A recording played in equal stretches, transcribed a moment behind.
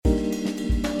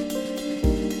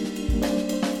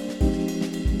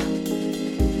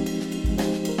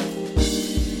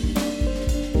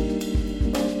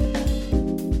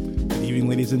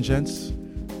Ladies and gents,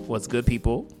 What's good,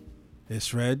 people?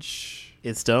 it's Reg,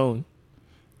 It's Stone.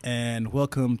 and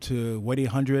welcome to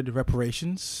 1-800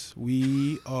 Reparations.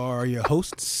 We are your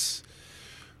hosts.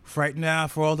 Right now,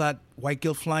 for all that white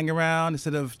guilt flying around,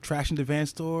 instead of trashing the van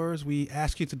stores, we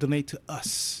ask you to donate to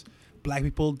us, black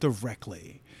people,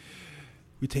 directly.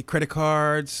 We take credit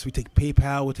cards, we take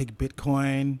PayPal, we take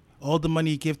Bitcoin. All the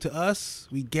money you give to us,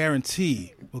 we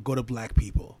guarantee will go to black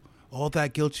people. All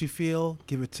that guilt you feel,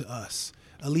 give it to us.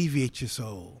 Alleviate your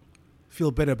soul.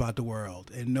 Feel better about the world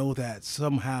and know that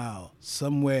somehow,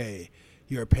 some way,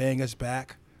 you're paying us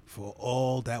back for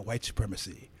all that white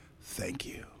supremacy. Thank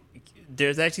you.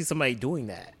 There's actually somebody doing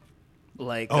that.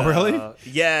 Like, oh, really?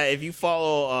 Yeah, if you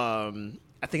follow,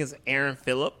 I think it's Aaron _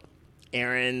 Phillip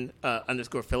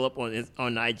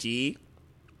on IG.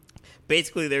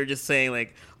 Basically, they're just saying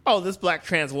like, oh, this black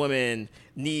trans woman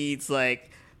needs like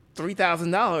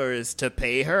 $3,000 to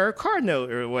pay her car note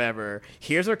or whatever.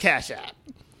 Here's her Cash App.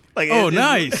 Like,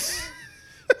 Nice.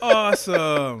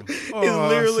 Awesome. It's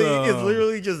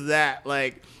literally just that.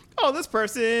 Like, oh, this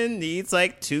person needs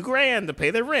like $2,000 to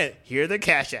pay their rent. Here's their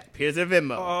Cash App. Here's their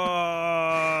Venmo.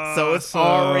 So it's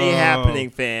already happening,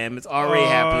 fam. It's already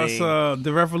happening. So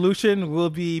the revolution will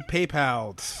be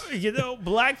PayPal'd. You know,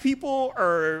 black people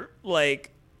are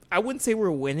like, I wouldn't say we're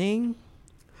winning,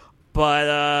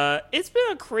 but it's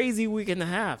been a crazy week and a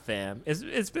half, fam.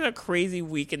 It's been a crazy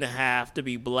week and a half to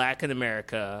be black in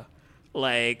America.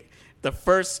 Like, the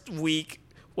first week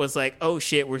was like, oh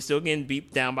shit, we're still getting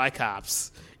beat down by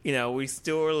cops. You know, we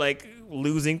still are like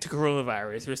losing to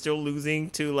coronavirus. We're still losing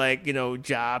to like, you know,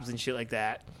 jobs and shit like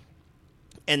that.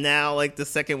 And now, like, the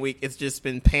second week, it's just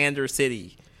been pander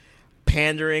city,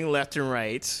 pandering left and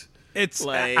right. It's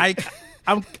like,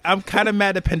 I'm kind of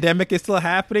mad the pandemic is still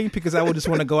happening because I would just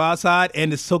want to go outside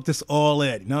and just soak this all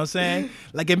in. You know what I'm saying?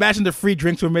 Like, imagine the free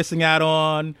drinks we're missing out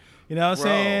on. You know what I'm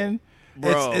saying?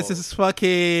 Bro. It's just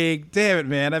fucking, damn it,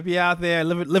 man. I'd be out there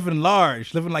living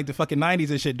large, living like the fucking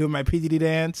 90s and shit, doing my PDD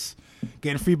dance,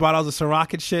 getting free bottles of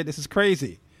Ciroc and shit. This is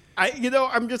crazy.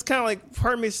 I'm just kind of like,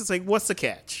 part of me is just like, what's the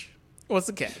catch? What's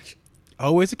the catch?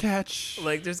 Always a catch.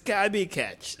 Like, there's gotta be a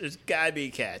catch. There's gotta be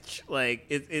a catch. Like,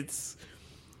 it's,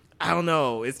 I don't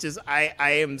know. It's just, I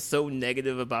am so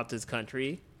negative about this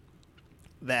country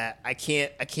that I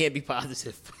can't be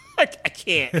positive. I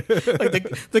can't.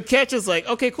 Like, the catch is like,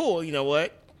 okay, cool. You know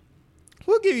what?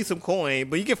 We'll give you some coin,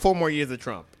 but you get 4 more years of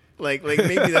Trump. Like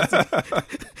maybe that's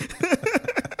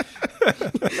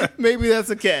maybe that's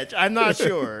a catch. I'm not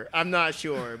sure,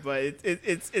 but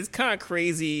it's kind of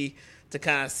crazy to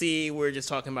kind of see. We're just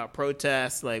talking about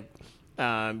protests, like,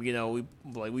 you know,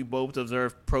 we both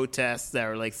observed protests that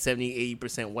are like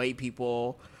 70-80% white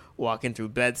people walking through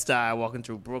Bed-Stuy, walking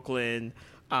through Brooklyn.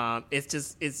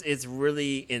 It's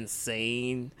really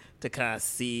insane to kind of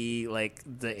see like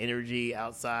the energy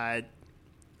outside,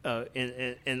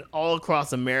 and all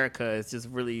across America. It's just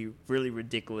really, really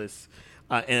ridiculous.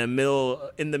 In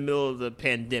the middle of the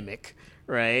pandemic,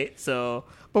 right? So,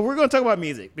 but we're going to talk about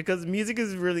music because music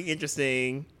is really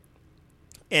interesting,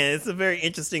 and it's a very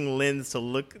interesting lens to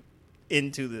look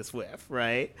into this with,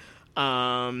 right?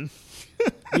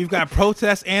 We've got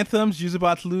protest anthems. You're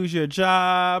about to lose your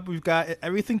job. We've got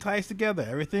everything ties together.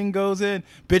 Everything goes in.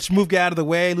 Bitch, move, get out of the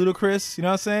way. Ludacris. You know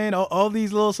what I'm saying? All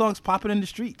these little songs popping in the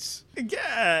streets.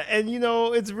 Yeah, and you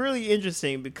know it's really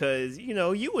interesting because you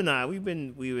know you and I we've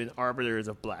been arbiters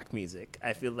of black music.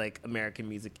 I feel like American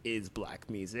music is black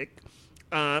music,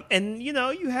 and you know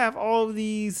you have all of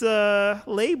these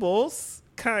labels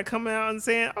kind of coming out and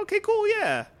saying, okay, cool,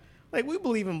 yeah. Like, we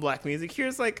believe in black music.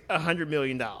 Here's like $100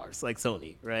 million, like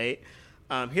Sony, right?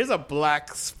 Here's a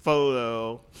black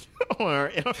photo on our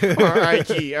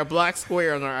IG, our black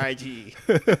square on our IG.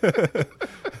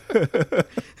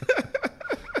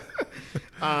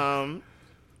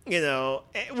 You know,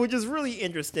 which is really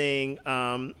interesting.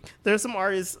 There's some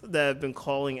artists that have been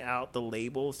calling out the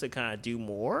labels to kind of do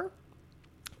more.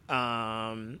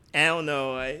 I don't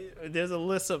know.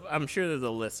 I'm sure there's a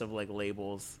list of like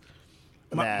labels.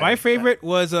 My favorite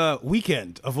was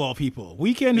Weeknd, of all people.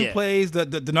 Weeknd, who plays the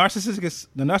narcissistic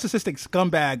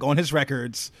scumbag on his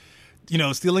records, you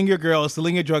know, stealing your girl,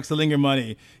 stealing your drugs, stealing your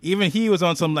money. Even he was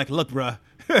on some like, look, bruh,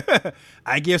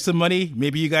 I give some money.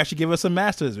 Maybe you guys should give us some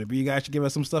masters. Maybe you guys should give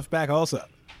us some stuff back also.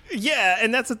 Yeah,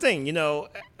 and that's the thing, you know,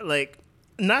 like,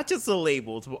 not just the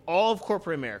labels, but all of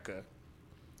corporate America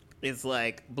is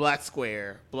like Black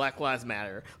Square, Black Lives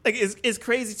Matter. Like, it's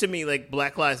crazy to me, like,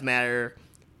 Black Lives Matter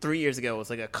 3 years ago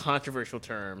was like a controversial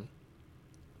term,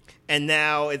 and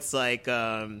now it's like,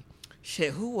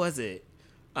 shit. Who was it?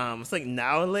 It's like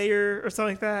Now and Later or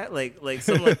something like that. Like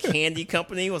some like candy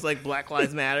company was like Black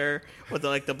Lives Matter with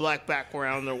the black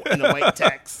background and the white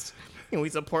text, and we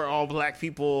support all black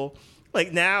people.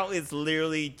 Like now it's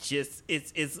literally just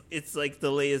it's like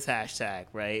the latest hashtag,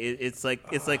 right? It's like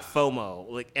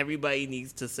FOMO. Like everybody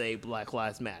needs to say Black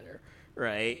Lives Matter,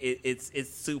 right?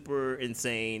 It's super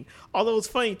insane. Although it's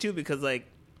funny too because like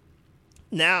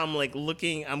now I'm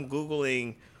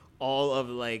Googling all of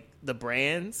like the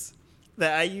brands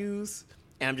that I use,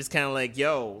 and I'm just kind of like,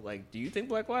 yo, like, do you think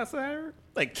Black Lives Matter?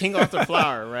 Like King Arthur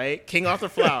Flower, right? King Arthur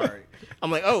Flower.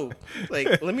 I'm like, oh,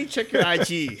 like let me check your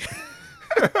IG.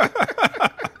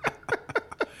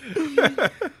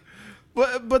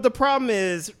 But the problem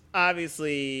is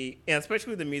obviously, and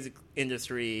especially with the music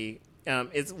industry,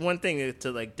 it's one thing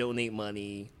to like donate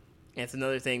money, and it's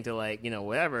another thing to like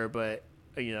whatever. But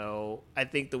I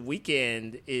think The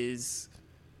Weeknd is.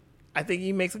 I think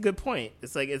he makes a good point.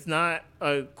 It's like it's not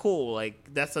cool.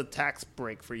 Like that's a tax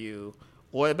break for you.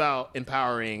 What about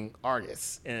empowering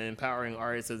artists and empowering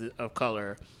artists of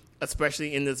color,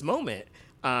 especially in this moment?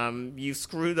 You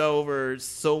screwed over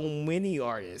so many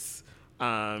artists.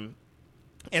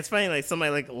 It's funny, like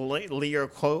somebody like Leo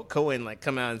Cohen like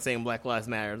come out and saying Black Lives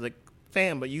Matter. Like,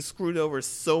 fam, but you screwed over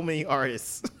so many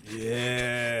artists.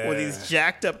 Yeah. With these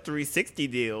jacked up 360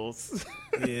 deals.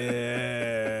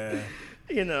 Yeah.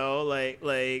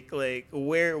 Like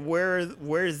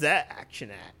where's that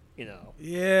action at?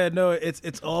 Yeah, no,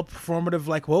 it's all performative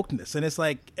like wokeness, and it's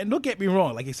like, and don't get me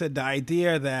wrong, like you said, the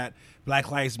idea that Black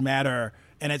Lives Matter,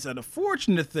 and it's an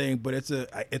unfortunate thing, but it's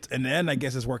in the end, I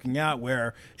guess it's working out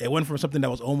where it went from something that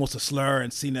was almost a slur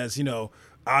and seen as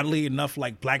oddly enough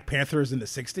like Black Panthers in the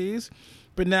 '60s.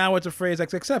 But now it's a phrase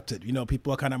that's accepted.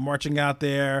 People are kind of marching out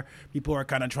there. People are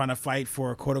kind of trying to fight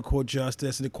for quote unquote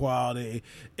justice and equality.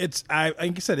 Like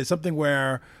I said, it's something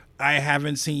where I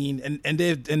haven't seen,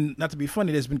 and not to be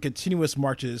funny, there's been continuous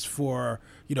marches for,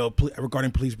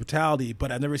 regarding police brutality,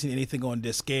 but I've never seen anything on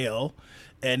this scale,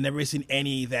 and never seen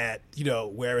any that,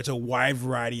 where it's a wide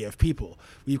variety of people.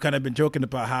 We've kind of been joking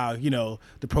about how,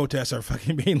 the protests are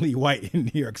fucking mainly white in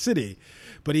New York City,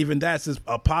 but even that's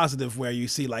a positive where you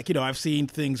see, like, I've seen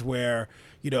things where,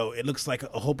 it looks like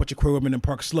a whole bunch of queer women in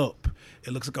Park Slope.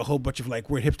 It looks like a whole bunch of like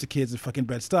weird hipster kids in fucking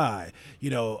Bed-Stuy.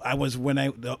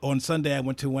 On Sunday I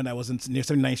went to when I was near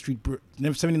 79th Street,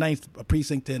 79th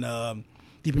precinct in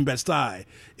deep in Bed-Stuy.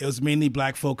 It was mainly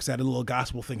black folks that had a little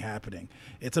gospel thing happening.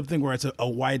 It's something where it's a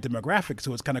wide demographic,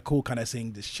 so it's kind of cool kind of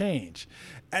seeing this change.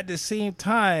 At the same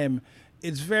time,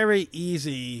 it's very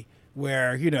easy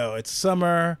where, it's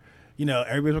summer,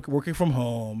 everybody's working from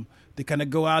home. They kind of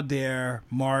go out there,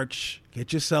 march,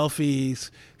 get your selfies,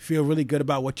 feel really good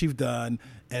about what you've done,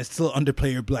 and still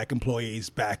underplay your black employees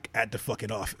back at the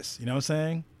fucking office. You know what I'm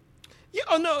saying? Yeah,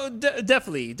 oh no,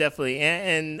 definitely.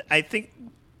 And I think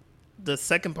the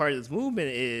second part of this movement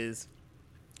is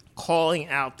calling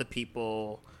out the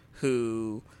people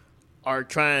who are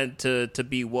trying to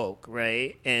be woke,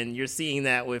 right? And you're seeing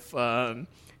that with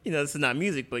this is not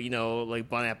music, but like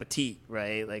Bon Appetit,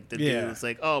 right? Like the dude's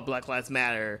like, oh, Black Lives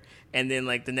Matter, and then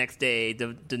like the next day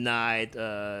denied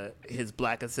his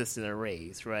black assistant a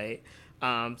raise, right?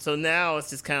 So now it's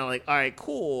just kind of like, all right,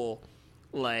 cool,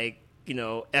 like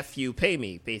F you, pay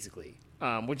me, basically,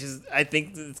 which is, I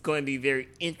think it's going to be very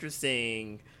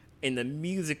interesting in the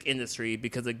music industry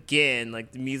because again,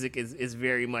 like the music is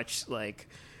very much like.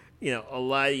 A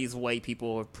lot of these white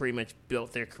people have pretty much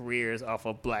built their careers off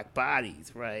of black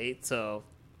bodies, right? So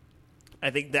I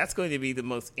think that's going to be the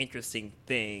most interesting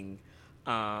thing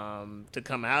to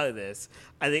come out of this.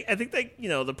 I think that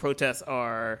the protests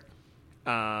are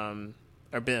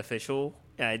beneficial.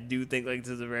 And I do think like this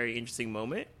is a very interesting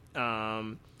moment.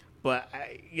 But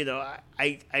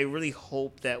I really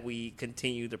hope that we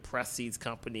continue to press these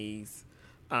companies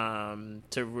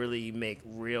to really make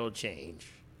real change.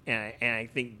 And I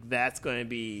think that's going to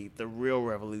be the real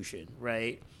revolution,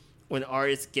 right? When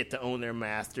artists get to own their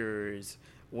masters,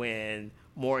 when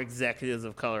more executives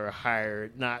of color are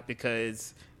hired, not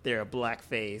because they're a black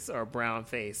face or a brown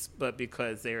face, but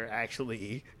because they're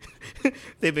actually,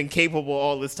 they've been capable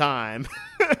all this time.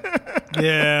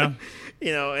 Yeah.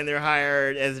 And they're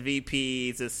hired as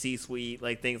VPs, as C-suite,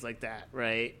 like things like that,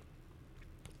 right?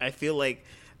 I feel like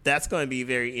that's going to be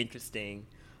very interesting.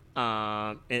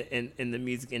 In the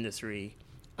music industry,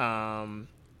 but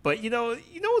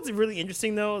what's really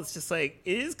interesting though? It's just like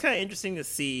it is kind of interesting to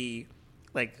see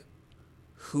like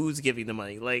who's giving the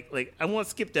money. Like I won't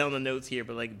skip down the notes here,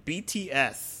 but like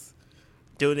BTS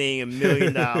donating $1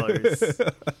 million,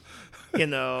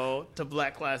 to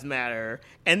Black Lives Matter,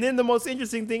 and then the most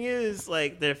interesting thing is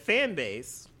like their fan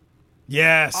base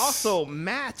Yes. also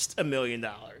matched $1 million,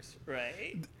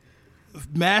 right?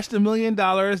 Matched $1 million.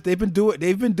 They've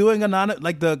been doing anonymous,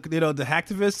 like the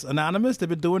hacktivists anonymous. They've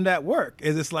been doing that work.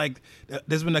 Is it's like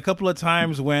there's been a couple of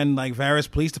times when like various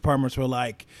police departments were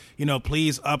like,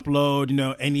 please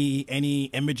upload any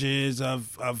images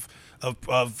of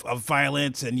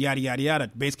violence and yada yada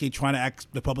yada, basically trying to ask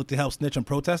the public to help snitch on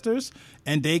protesters,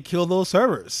 and they kill those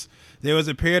servers. There was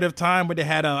a period of time where they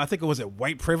had I think it was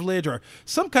white privilege or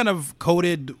some kind of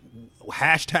coded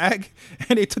hashtag,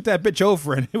 and they took that bitch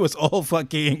over, and it was all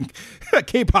fucking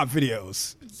K-pop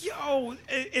videos. Yo,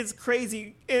 it's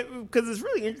crazy because it's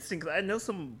really interesting because I know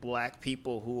some black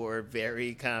people who are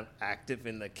very kind of active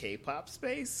in the K-pop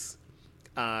space,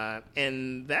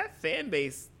 and that fan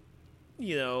base,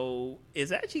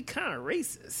 is actually kind of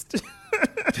racist.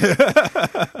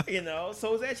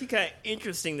 So it's actually kind of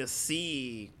interesting to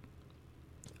see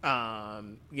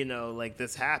like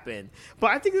this happened.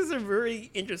 But I think this is a very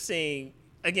interesting,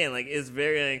 again, like it's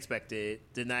very unexpected.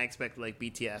 Did not expect like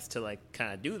BTS to like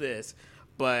kind of do this,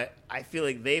 but I feel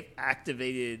like they've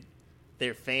activated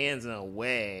their fans in a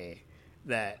way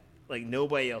that like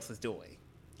nobody else is doing.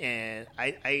 And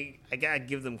I gotta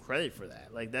give them credit for that.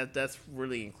 Like that's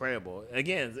really incredible.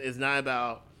 Again, it's not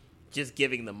about just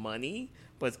giving the money,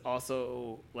 but it's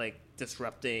also like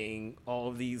disrupting all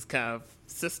of these kind of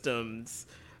systems,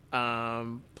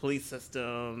 police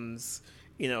systems,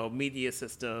 media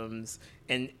systems,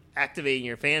 and activating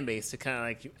your fan base to kind of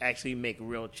like actually make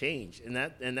real change. And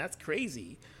that's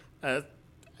crazy.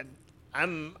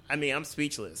 I'm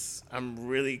speechless. I'm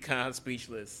really kind of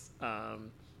speechless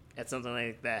at something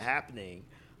like that happening,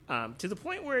 to the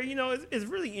point where it's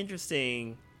really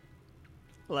interesting.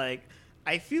 Like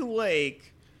I feel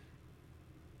like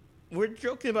we're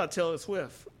joking about Taylor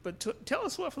Swift, but Taylor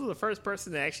Swift was the first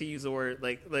person to actually use the word,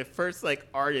 like the first like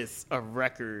artist of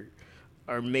record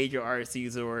or major artist to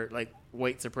use the word like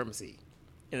white supremacy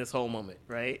in this whole moment,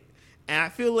 right? And I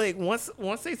feel like once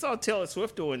they saw Taylor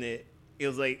Swift doing it, it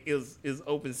was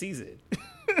open season.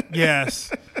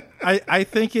 Yes. I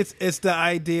think it's the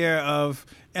idea of,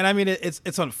 and I mean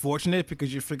it's unfortunate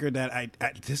because you figure that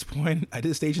at this point, at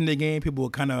this stage in the game, people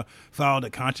will kind of follow the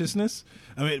consciousness.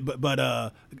 I mean, but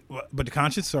the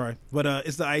conscience. Sorry, but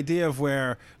it's the idea of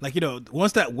where, like,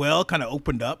 once that well kind of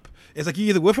opened up, it's like you're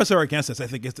either with us or against us. I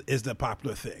think is the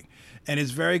popular thing, and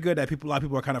it's very good that a lot of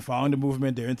people are kind of following the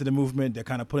movement. They're into the movement. They're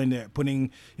kind of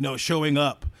putting showing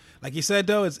up. Like you said,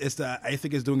 though, I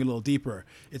think it's doing a little deeper.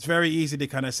 It's very easy to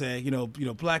kind of say,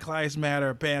 Black Lives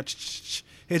Matter, bam,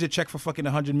 here's a check for fucking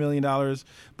 $100 million.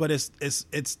 But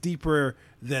it's deeper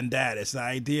than that. It's the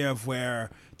idea of where,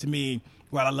 to me,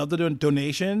 while I love the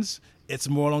donations, it's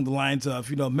more along the lines of,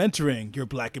 mentoring your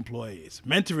black employees,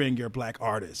 mentoring your black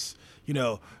artists,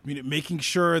 making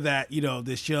sure that,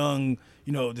 this young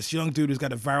dude who's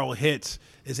got a viral hit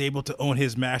is able to own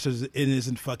his masters and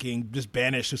isn't fucking just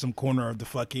banished to some corner of the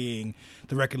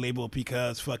record label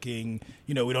because fucking,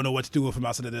 we don't know what to do with him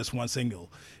outside of this one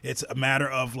single. It's a matter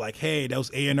of like, hey, those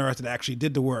A&Rs that actually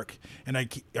did the work and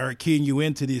are keying you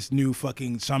into these new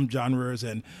fucking some genres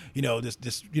and, this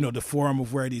the forum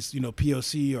of where these,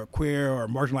 POC or queer or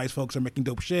marginalized folks are making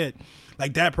dope shit.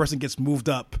 Like that person gets moved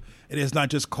up. It is not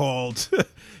just called,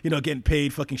 getting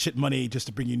paid fucking shit money just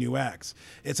to bring you new acts.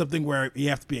 It's something where you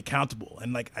have to be accountable.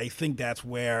 And like, I think that's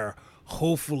where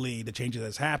hopefully the changes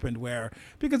has happened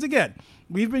because again,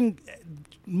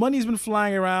 money's been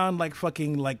flying around like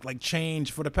fucking like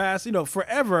change for the past,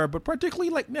 forever, but particularly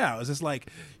like now. It's just like,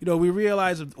 we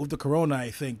realize with the corona,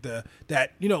 I think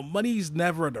that money's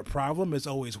never the problem. It's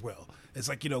always will. It's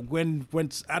like, when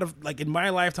out of like in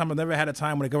my lifetime, I've never had a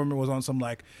time when the government was on some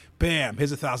like, bam,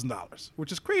 here's $1,000,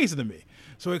 which is crazy to me.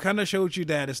 So it kind of shows you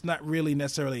that it's not really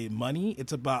necessarily money.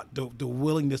 It's about the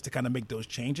willingness to kind of make those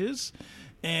changes.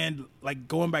 And like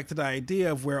going back to the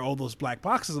idea of where all those black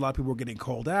boxes, a lot of people were getting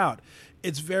called out.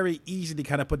 It's very easy to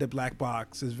kind of put the black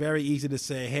box. It's very easy to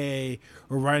say, hey,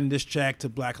 we're writing this check to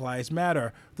Black Lives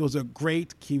Matter. Those are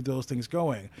great. Keep those things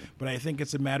going. But I think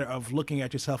it's a matter of looking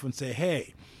at yourself and say,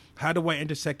 hey, how do I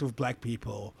intersect with black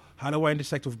people? How do I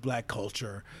intersect with black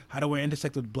culture? How do I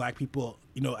intersect with black people,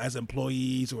 as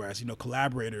employees or as,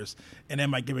 collaborators? And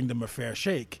am I giving them a fair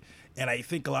shake? And I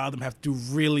think a lot of them have to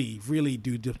really, really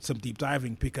do some deep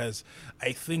diving because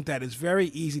I think that it's very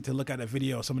easy to look at a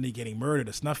video of somebody getting murdered,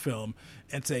 a snuff film,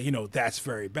 and say, that's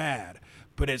very bad.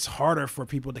 But it's harder for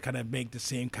people to kind of make the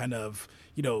same kind of,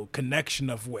 connection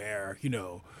of where,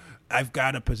 I've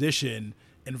got a position,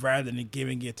 and rather than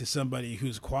giving it to somebody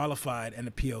who's qualified and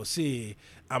a POC,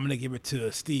 I'm going to give it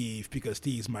to Steve because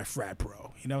Steve's my frat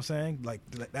bro. You know what I'm saying? Like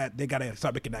that, they got to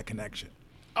start making that connection.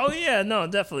 Oh, yeah, no,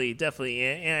 definitely.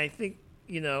 And I think,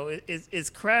 it's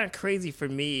kind of crazy for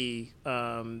me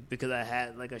because I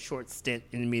had like a short stint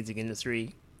in the music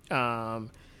industry,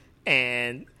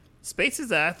 and spaces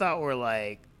that I thought were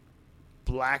like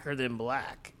blacker than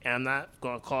black, and I'm not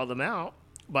going to call them out,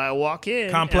 but I walk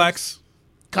in. Complex.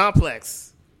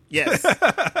 Yes. Sorry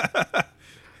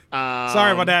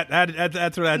about that.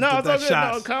 That's what that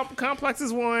shot. No, Complex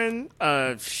is one.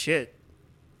 Shit.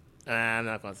 I'm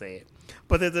not gonna say it.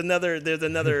 But there's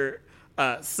another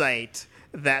site.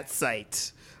 That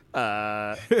site.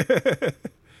 And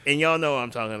y'all know what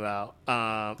I'm talking about.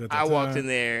 I walked in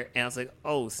there and I was like,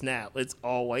 oh snap! It's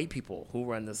all white people who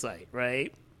run the site,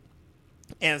 right?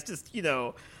 And it's just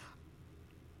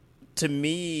to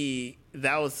me,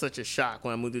 that was such a shock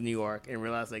when I moved to New York and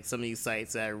realized like some of these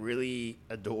sites that I really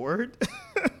adored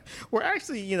were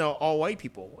actually, all white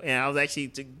people. And I was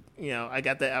actually, I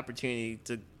got that opportunity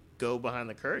to go behind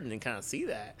the curtain and kind of see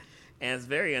that. And it's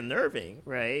very unnerving,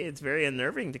 right? It's very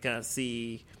unnerving to kind of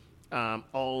see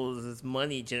all of this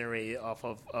money generated off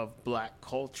of black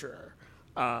culture.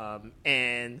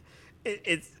 And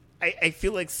I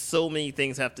feel like so many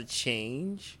things have to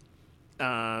change.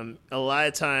 A lot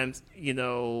of times,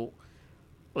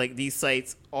 like these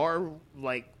sites are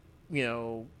like,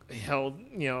 held,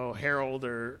 herald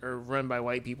or run by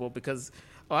white people because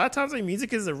a lot of times like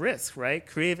music is a risk, right?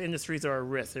 Creative industries are a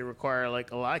risk. They require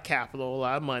like a lot of capital, a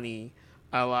lot of money,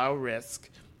 a lot of risk.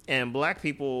 And black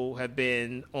people have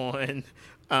been on,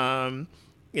 on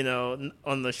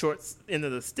the short end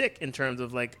of the stick in terms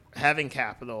of like having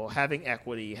capital, having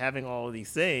equity, having all of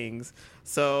these things.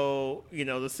 So,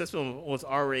 the system was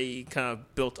already kind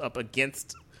of built up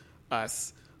against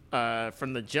us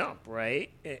from the jump,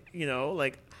 right?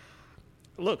 Like,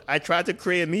 look, I tried to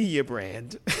create a media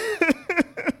brand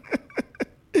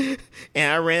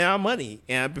and I ran out of money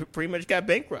and I pretty much got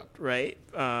bankrupt, right?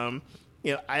 I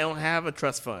don't have a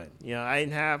trust fund. I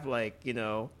didn't have like,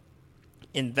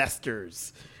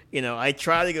 investors. I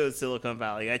try to go to Silicon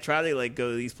Valley. I try to like go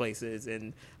to these places,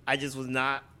 and I just was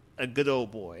not a good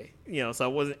old boy. So I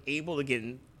wasn't able to get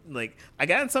in. Like I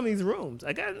got in some of these rooms.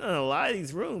 I got in a lot of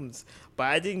these rooms, but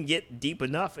I didn't get deep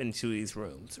enough into these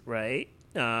rooms, right?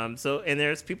 So and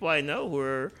there's people I know who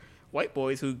are white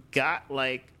boys who got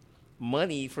like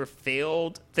money for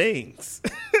failed things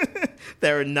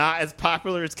that are not as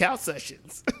popular as couch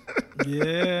sessions.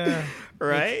 Yeah.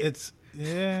 Right? It's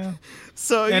yeah.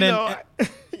 So, yeah.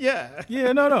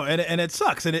 Yeah, no. And it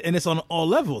sucks. And it's on all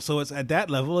levels. So it's at that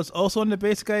level. It's also on the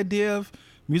basic idea of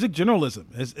music journalism.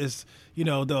 It's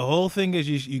the whole thing is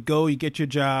you go, you get your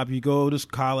job, you go to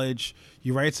college,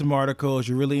 you write some articles,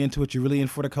 you're really into it, you're really in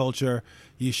for the culture,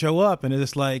 you show up and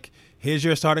it's like, here's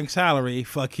your starting salary,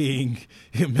 fucking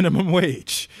minimum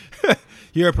wage.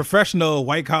 You're a professional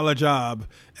white collar job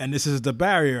and this is the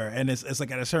barrier. And it's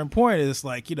like at a certain point, it's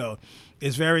like,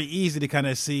 it's very easy to kind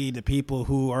of see the people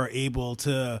who are able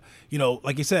to,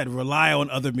 like you said, rely on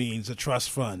other means, a trust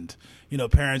fund,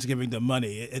 parents giving them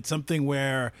money. It's something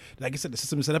where, like I said, the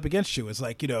system is set up against you. It's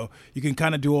like, you can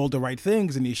kind of do all the right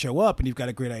things and you show up and you've got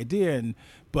a great idea,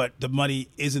 but the money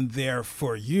isn't there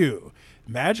for you.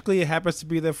 Magically, it happens to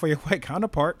be there for your white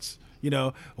counterparts.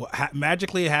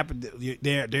 Magically it happened.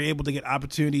 They're able to get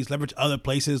opportunities, leverage other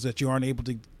places that you aren't able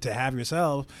to have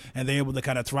yourself, and they're able to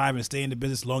kind of thrive and stay in the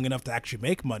business long enough to actually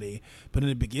make money. But in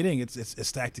the beginning, it's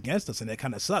stacked against us, and it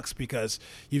kind of sucks because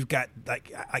you've got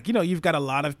you've got a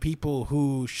lot of people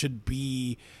who should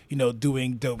be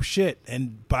doing dope shit,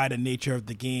 and by the nature of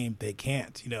the game, they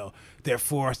can't. They're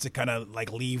forced to kind of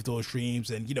like leave those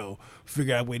dreams and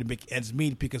figure out a way to make ends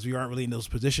meet because we aren't really in those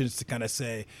positions to kind of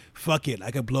say, fuck it, I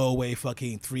could blow away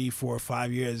fucking 3, 4,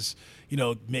 5 years,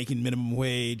 making minimum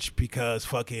wage because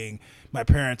fucking my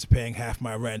parents are paying half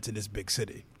my rent in this big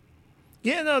city.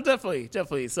 Yeah, no, definitely.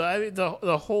 So I mean,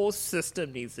 the whole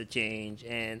system needs to change,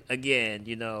 and again,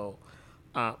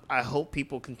 I hope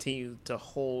people continue to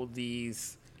hold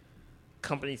these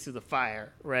companies to the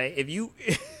fire, right? If you,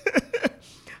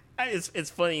 it's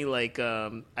funny. Like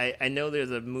I know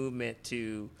there's a movement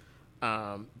to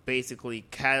basically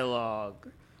catalog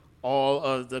all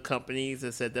of the companies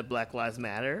that said that Black Lives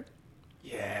Matter.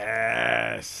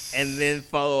 Yes. And then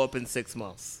follow up in 6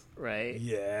 months, right?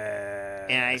 Yes.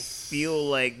 And I feel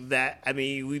like that, I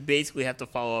mean, we basically have to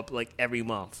follow up like every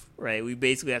month, right? We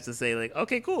basically have to say like,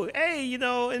 okay, cool. Hey,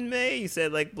 in May you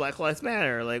said like Black Lives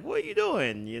Matter. Like, what are you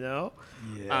doing,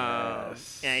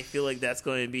 Yes. And I feel like that's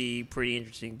going to be pretty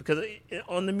interesting because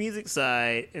on the music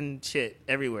side and shit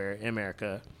everywhere in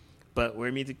America, but we're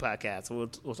a music podcast, so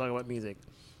we'll talk about music.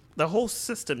 The whole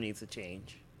system needs to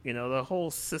change. The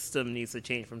whole system needs to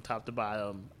change from top to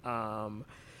bottom.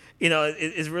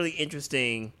 It's really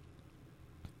interesting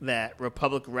that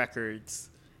Republic Records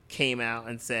came out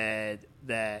and said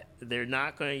that they're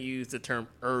not going to use the term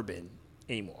urban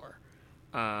anymore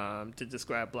to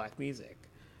describe black music,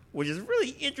 which is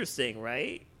really interesting,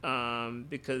 right?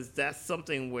 Because that's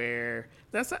something where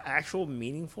that's an actual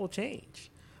meaningful change.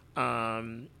 A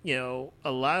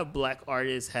lot of black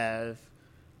artists have,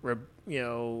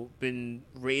 been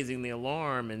raising the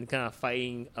alarm and kind of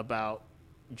fighting about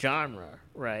genre,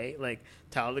 right? Like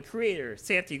Tyler the Creator,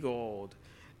 Santigold,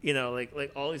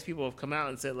 like all these people have come out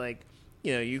and said, like,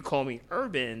 you call me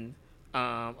urban,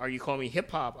 or you call me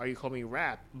hip hop, or you call me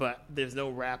rap, but there's no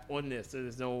rap on this.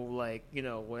 There's no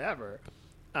whatever.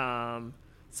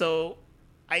 So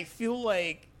I feel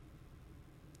like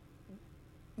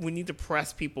we need to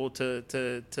press people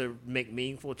to make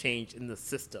meaningful change in the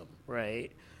system,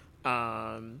 right?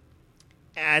 And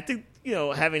I think,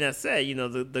 having that said,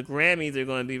 the Grammys are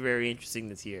going to be very interesting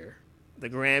this year. The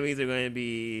Grammys are going to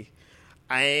be,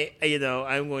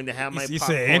 I'm going to have my you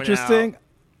popcorn say interesting?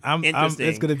 out. Interesting.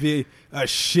 It's going to be a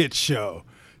shit show.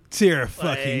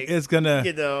 It's going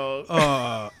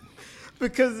to,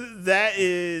 because that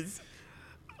is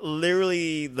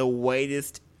literally the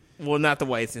whitest, well, not the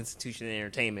whitest institution in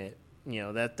entertainment.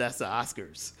 That's the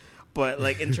Oscars. But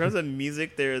like in terms of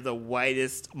music, they're the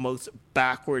whitest, most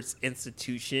backwards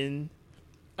institution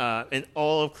in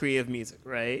all of creative music,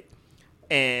 right?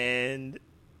 And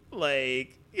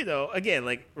like, again,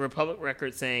 like Republic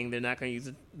Records saying they're not going to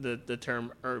use the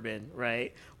term urban,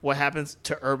 right? What happens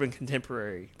to urban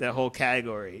contemporary, that whole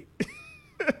category,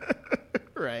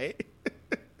 right?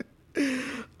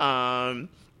 Like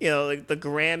the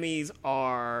Grammys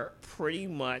are pretty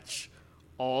much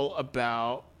all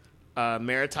about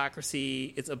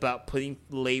meritocracy. It's about putting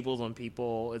labels on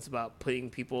people. It's about putting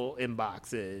people in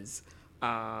boxes.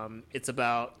 It's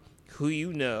about who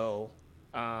you know.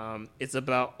 It's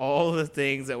about all the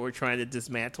things that we're trying to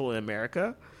dismantle in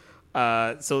America.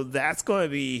 So that's going to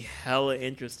be hella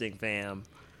interesting, fam.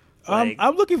 Like,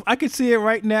 I'm looking. I can see it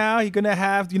right now. You're gonna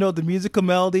have, the musical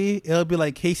melody. It'll be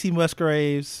like Casey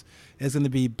Musgraves. It's gonna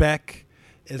be Beck.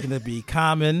 It's gonna be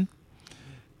Common.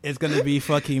 It's gonna be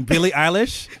fucking Billie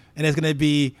Eilish, and it's gonna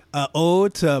be an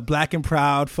ode to Black and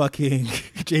Proud fucking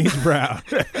James Brown.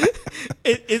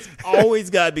 It's always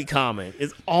got to be Common.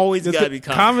 It's always got to be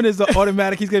Common. Common is the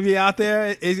automatic. He's gonna be out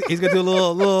there. He's gonna do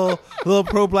little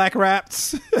pro black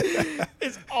raps.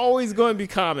 It's always going to be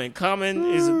Common. Common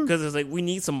is because it's like we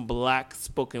need some black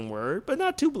spoken word, but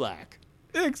not too black.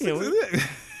 We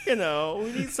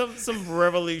need some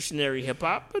revolutionary hip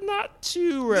hop, but not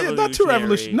too revolutionary. Yeah, not too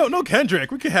revolutionary. No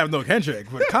Kendrick. We can have no Kendrick,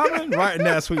 but Common right in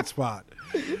that sweet spot.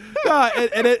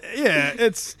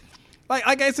 It's.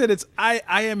 Like I said, it's I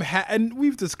am and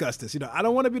we've discussed this. I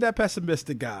don't want to be that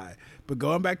pessimistic guy, but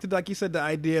going back to, like you said, the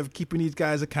idea of keeping these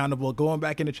guys accountable, going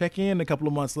back in to check in a couple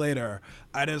of months later,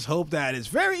 I just hope that it's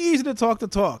very easy to talk.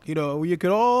 We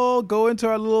could all go into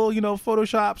our little,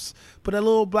 Photoshops, put a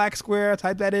little black square,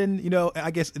 type that in.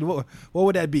 I guess what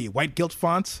would that be? White gilt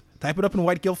fonts. Type it up in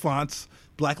white gilt fonts.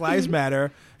 Black Lives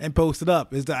Matter, and post it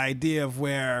up. Is the idea of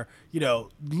where,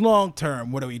 long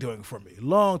term, what are we doing for me?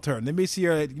 Long term, let me see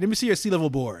your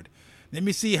C-level board. Let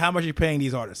me see how much you're paying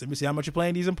these artists. Let me see how much you're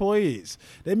paying these employees.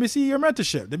 Let me see your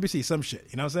mentorship. Let me see some shit.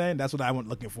 You know what I'm saying? That's what I want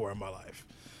looking for in my life.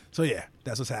 So yeah,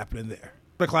 that's what's happening there.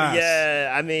 The class.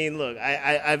 Yeah, I mean, look,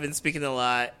 I've been speaking a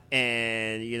lot,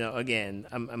 and again,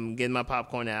 I'm getting my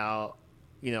popcorn out.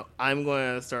 I'm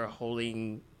going to start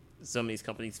holding some of these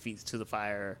companies' feet to the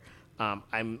fire.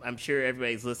 I'm sure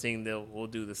everybody's listening. Will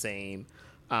do the same.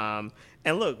 And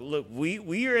look,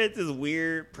 we are at this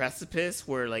weird precipice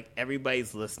where like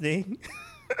everybody's listening,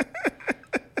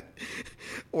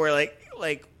 where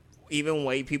like even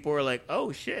white people are like,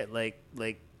 oh shit, like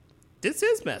this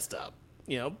is messed up.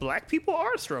 Black people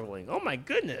are struggling. Oh my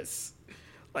goodness,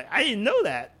 like I didn't know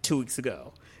that 2 weeks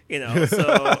ago.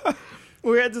 So.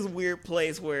 We're at this weird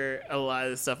place where a lot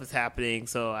of this stuff is happening.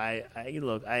 So I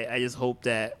just hope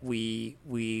that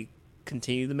we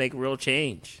continue to make real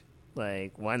change.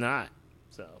 Like, why not?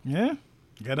 So yeah,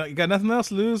 you got nothing else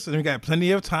to lose, and we got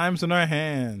plenty of times on our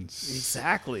hands.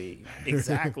 Exactly.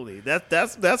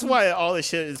 That's why all this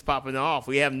shit is popping off.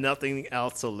 We have nothing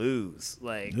else to lose.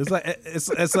 Like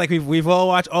it's like we've all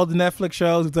watched all the Netflix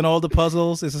shows, we've done all the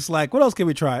puzzles. It's just like, what else can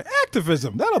we try?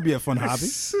 Activism. That'll be a fun hobby.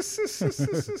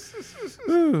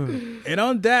 And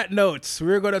on that note,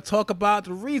 we're going to talk about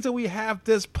the reason we have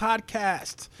this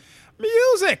podcast: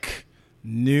 music.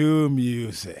 New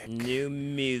music.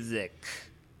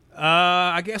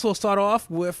 I guess we'll start off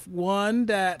with one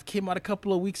that came out a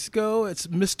couple of weeks ago. It's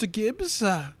Mr. Gibbs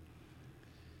and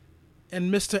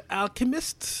Mr.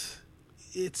 Alchemist.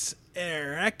 It's a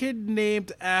record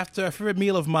named after a favorite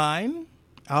meal of mine,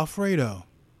 Alfredo.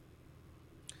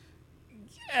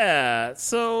 Yeah,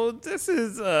 so this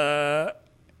is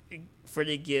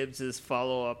Freddie Gibbs'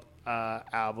 follow-up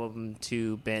album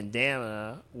to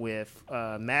Bandana with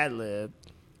Madlib,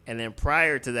 and then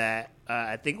prior to that,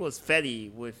 I think it was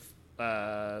Fetty with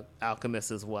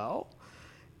Alchemist as well.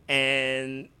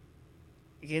 And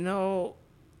Freddie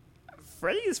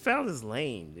has found his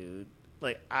lane, dude.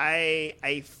 Like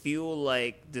I feel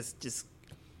like this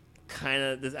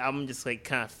album just like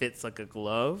kind of fits like a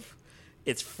glove.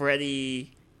 It's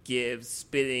Freddie Gibbs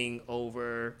spitting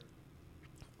over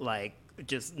like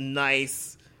just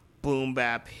nice boom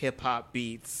bap hip hop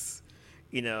beats.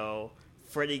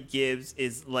 Freddie Gibbs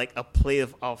is like a plate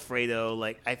of Alfredo.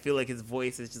 Like I feel like his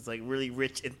voice is just like really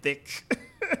rich and thick.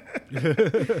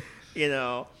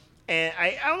 And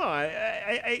I don't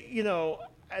know.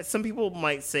 Some people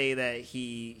might say that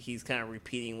he's kind of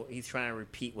repeating. He's trying to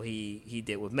repeat what he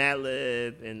did with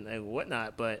Madlib and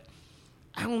whatnot. But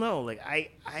I don't know. Like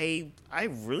I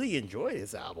really enjoy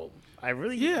this album. I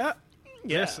really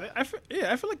Yes, I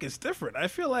feel like it's different. I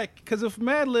feel like because of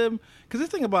Madlib, because the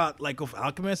thing about like with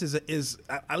Alchemist is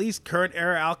at least current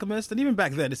era Alchemist, and even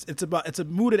back then, it's a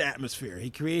mooded atmosphere. He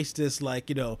creates this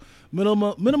like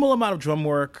minimal amount of drum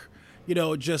work.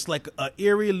 Just like a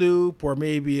eerie loop or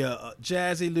maybe a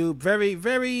jazzy loop. Very,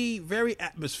 very, very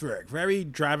atmospheric. Very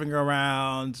driving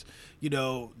around.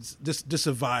 Just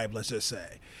a vibe. Let's just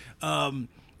say.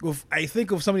 I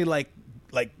think of somebody like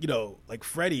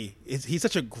Freddie, he's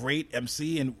such a great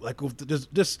MC, and like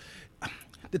with just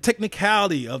the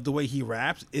technicality of the way he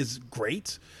raps is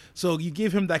great. So you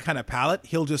give him that kind of palette,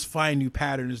 he'll just find new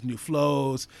patterns, new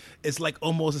flows. It's like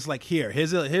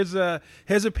here's a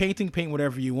painting, paint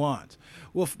whatever you want.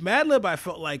 With Madlib, I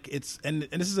felt like it's and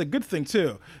this is a good thing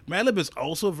too. Madlib is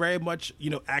also very much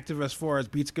active as far as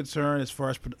beats concerned, as far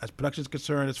as production is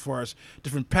concerned, as far as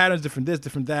different patterns, different this,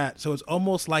 different that. So it's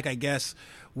almost like I guess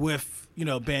with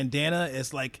Bandana,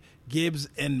 it's like Gibbs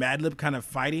and Madlib kind of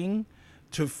fighting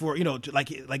like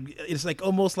it's like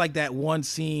almost like that one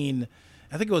scene.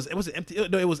 I think it was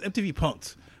MTV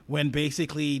Punk'd when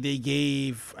basically they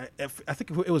gave I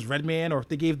think it was Redman, or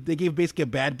they gave basically a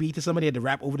bad beat to somebody, had to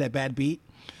rap over that bad beat.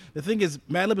 The thing is,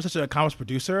 Madlib is such an accomplished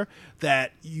producer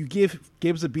that you give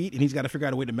Gibbs a beat and he's got to figure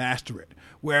out a way to master it.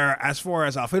 Where as far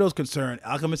as Alfredo's concerned,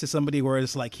 Alchemist is somebody where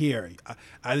it's like, here,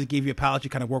 I just gave you a palette, you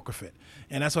kind of work with it.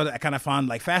 And that's what I kind of found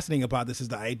like fascinating about this, is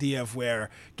the idea of where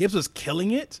Gibbs was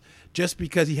killing it just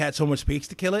because he had so much space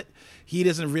to kill it. He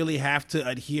doesn't really have to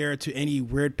adhere to any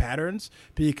weird patterns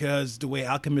because the way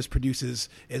Alchemist produces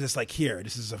is just like, here,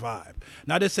 this is a vibe.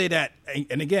 Not to say that,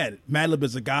 and again, Madlib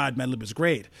is a god, Madlib is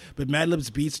great, but Madlib's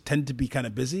beats tend to be kind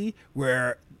of busy,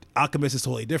 where Alchemist is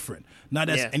totally different. Not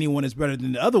that anyone is better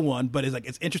than the other one, but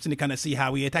it's interesting to kind of see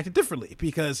how he attacked it differently,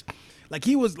 because like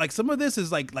he was like, some of this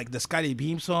is like the Scotty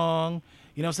Beam song.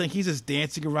 You know what I'm saying? He's just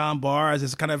dancing around bars.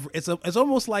 It's kind of it's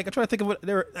almost like, I'm trying to think of what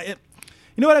there.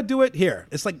 You know what I do it here?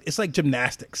 It's like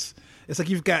gymnastics. It's like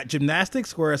you've got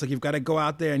gymnastics where it's like you've got to go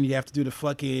out there and you have to do the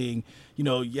fucking,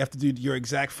 you have to do your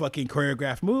exact fucking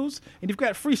choreographed moves, and you've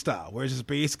got freestyle where it's just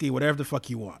basically whatever the fuck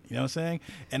you want. You know what I'm saying?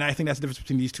 And I think that's the difference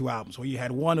between these two albums. Where you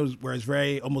had one where it's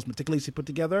very almost meticulously put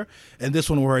together, and this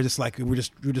one where it's just like we're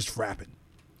just rapping.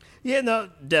 Yeah, no,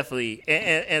 definitely,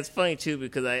 and it's funny too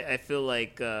because I feel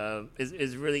like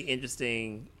it's really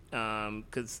interesting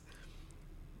because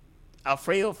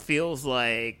Alfredo feels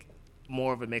like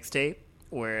more of a mixtape,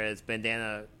 whereas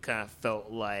Bandana kind of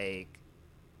felt like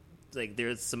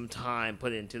there's some time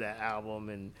put into that album,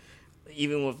 and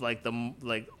even with like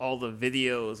all the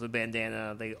videos with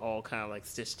Bandana, they all kind of like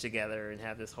stitched together and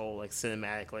have this whole like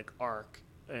cinematic like arc,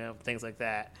 things like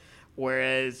that.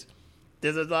 Whereas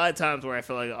there's a lot of times where I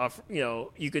feel like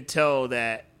you could tell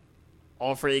that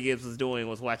all Freddie Gibbs was doing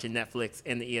was watching Netflix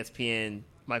and the ESPN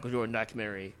Michael Jordan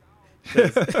documentary.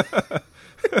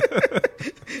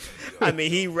 I mean,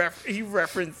 he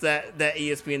referenced that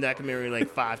ESPN documentary like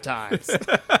 5 times.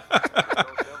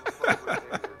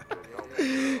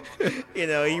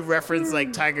 He referenced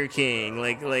like Tiger King,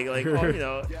 like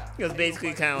it was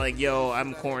basically kind of like, yo,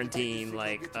 I'm quarantined,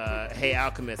 like, hey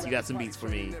Alchemist, you got some beats for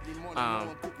me.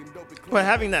 But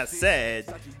having that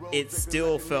said, it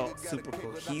still felt super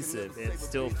cohesive. It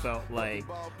still felt like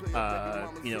a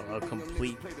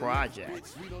complete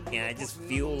project, and I just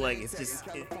feel like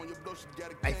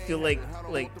I feel like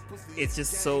it's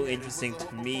just so interesting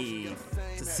to me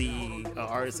to see an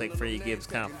artist like Freddie Gibbs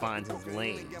kind of find his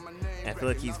lane. And I feel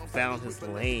like he's found his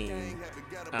lane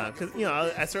because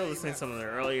I started listening to some of the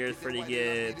earlier Freddie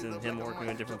Gibbs and him working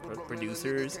with different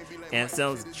producers, and it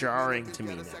sounds jarring to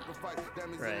me now,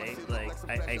 right?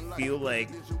 I feel like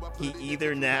he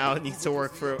either now needs to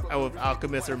work with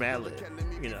Alchemist or Madlib,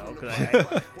 you know,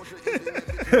 because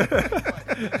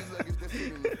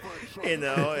you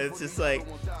know, it's just like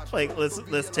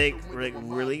let's take like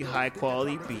really high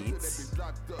quality beats.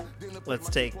 Let's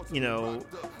take, you know,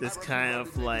 this kind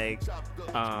of like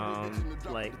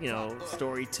you know,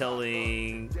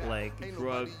 storytelling, like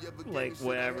drug, like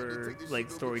whatever, like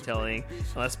storytelling.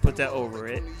 Let's put that over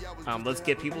it. Let's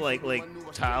get people like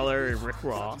Tyler and Rick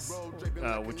Ross,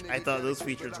 which I thought those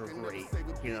features were great.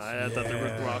 You know, I thought the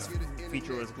Rick Ross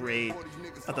feature was great.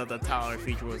 I thought the Tyler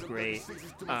feature was great.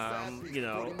 You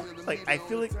know, like I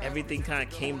feel like everything kind of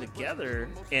came together,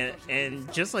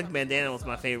 and just like Bandana was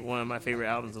one of my favorite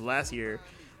albums of last year,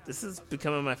 this is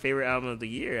becoming my favorite album of the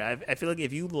year. I feel like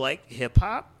if you like hip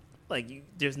hop, like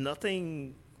there's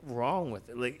nothing wrong with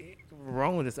it. Like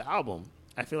wrong with this album.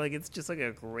 I feel like it's just like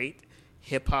a great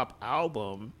hip hop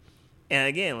album. And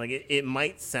again, like it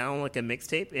might sound like a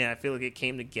mixtape, and I feel like it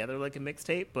came together like a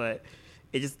mixtape, but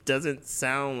it just doesn't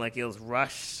sound like it was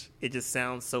rushed. It just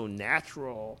sounds so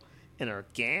natural and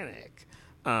organic.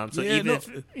 Even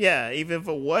if it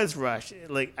was rushed,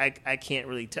 like I can't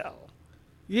really tell.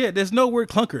 Yeah, there's no weird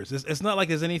clunkers. It's not like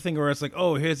there's anything where it's like,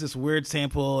 oh, here's this weird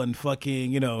sample and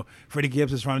fucking, you know, Freddie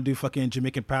Gibbs is trying to do fucking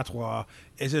Jamaican patois.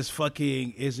 It's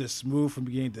just smooth from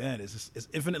beginning to end. It's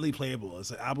infinitely playable.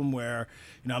 It's an album where,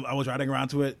 you know, I was riding around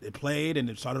to it, it played, and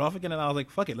it started off again, and I was like,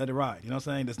 fuck it, let it ride. You know what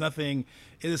I'm saying? There's nothing,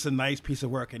 it is a nice piece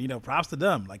of work, and, you know, props to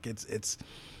them. Like, it's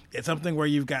something where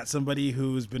you've got somebody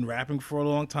who's been rapping for a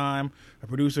long time, a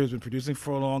producer who's been producing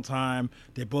for a long time.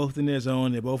 They're both in their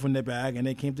zone, they're both in their bag, and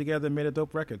they came together and made a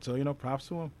dope record. So, you know, props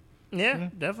to them. Yeah,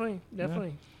 definitely.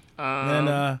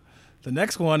 And the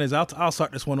next one is, I'll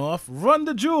start this one off, Run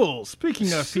the Jewels.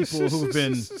 Speaking of people who've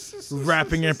been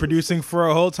rapping and producing for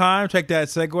a whole time, check that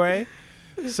segue.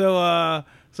 So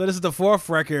this is the fourth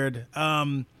record.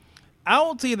 I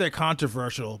won't say they're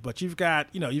controversial, but you've got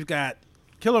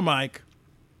Killer Mike,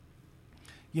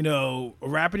 you know, a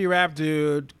rappity rap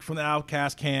dude from the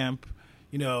Outkast camp,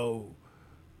 you know,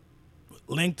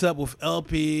 linked up with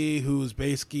LP, who's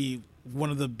basically one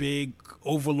of the big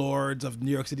overlords of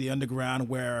New York City underground,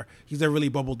 where he's never really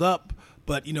bubbled up,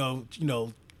 but you know,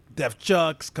 Def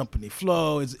Chuck's Company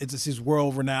Flow is his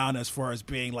world renowned as far as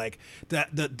being like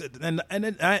that.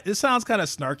 It sounds kind of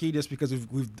snarky just because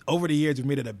we've over the years we've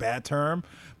made it a bad term,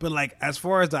 but like as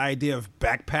far as the idea of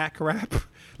backpack rap,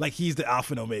 like he's the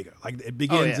alpha and omega. Like it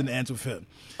begins and ends with him.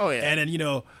 Oh yeah. And then, you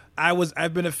know,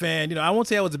 I've been a fan. You know, I won't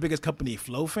say I was the biggest Company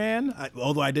Flow fan,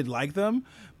 although I did like them.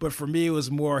 But for me, it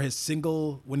was more his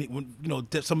single when you know,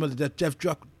 some of the Def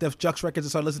Jux records I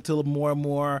started listening to more and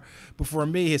more. But for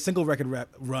me, his single record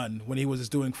run when he was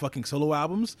just doing fucking solo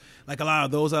albums, like a lot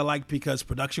of those I liked because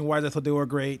production wise I thought they were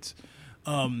great.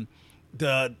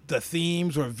 The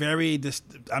themes were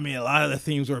a lot of the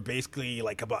themes were basically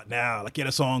like about now. Like he had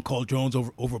a song called Drones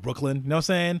over Brooklyn. You know what I'm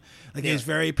saying? Like it's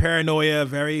very paranoia,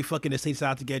 very fucking the state's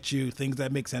out to get you, things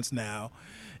that make sense now.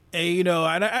 And, you know,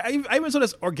 and I even saw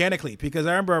this organically because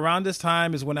I remember around this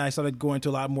time is when I started going to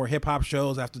a lot more hip hop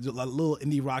shows after a little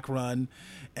indie rock run.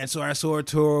 And so I saw a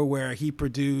tour where he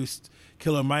produced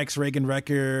Killer Mike's Reagan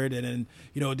record. And then,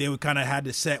 you know, they would kind of had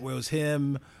this set where it was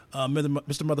him,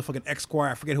 Mr. Motherfucking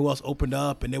Esquire, I forget who else opened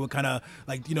up, and they would kind of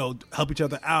like, you know, help each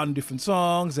other out in different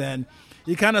songs, and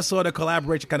you kind of saw the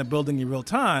collaboration kind of building in real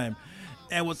time.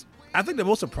 And I think the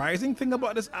most surprising thing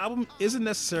about this album isn't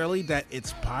necessarily that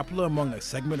it's popular among a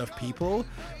segment of people,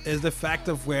 is the fact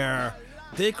of where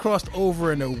they crossed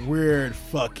over in a weird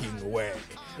fucking way,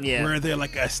 where they're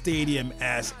like a stadium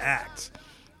ass act.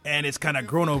 And it's kind of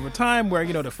grown over time where,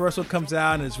 you know, the first one comes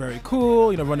out and it's very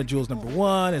cool. You know, Run the Jewels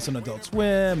 #1. It's on Adult Swim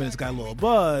and it's got a little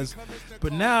buzz.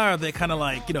 But now they're kind of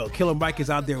like, you know, Killer Mike is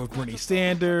out there with Bernie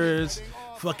Sanders.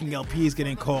 Fucking LP's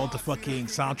getting called to fucking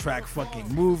soundtrack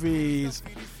fucking movies.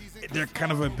 They're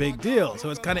kind of a big deal. So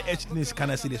it's kind of interesting to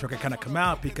kind of see this record kind of come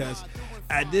out because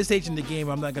at this stage in the game,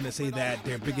 I'm not going to say that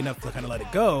they're big enough to kind of let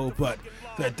it go. But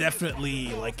they're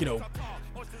definitely like, you know,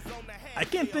 I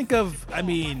can't think of, I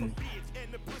mean,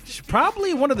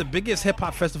 probably one of the biggest hip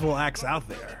hop festival acts out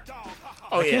there.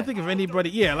 I can't think of anybody.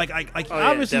 Yeah, like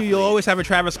obviously you'll always have a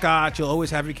Travis Scott, you'll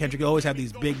always have a Kendrick, you'll always have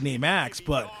these big name acts,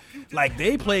 but like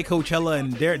they play Coachella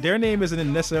and their name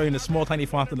isn't necessarily in the small tiny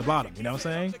font on the bottom. You know what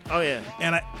I'm saying? Oh yeah.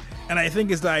 And I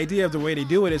think it's the idea of the way they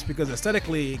do it is because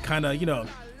aesthetically, kind of, you know,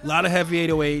 a lot of heavy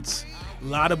 808s, a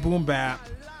lot of boom bap,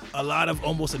 a lot of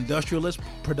almost industrialist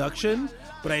production.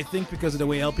 But I think because of the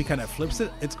way LP kind of flips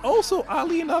it, it's also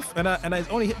oddly enough, and it's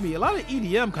only hit me a lot of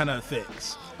EDM kind of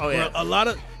things. Oh yeah, a lot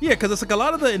of because it's like a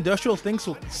lot of the industrial things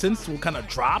will kind of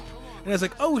drop, And it's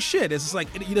like, oh shit, it's just like,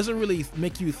 it doesn't really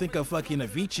make you think of fucking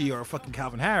Avicii or fucking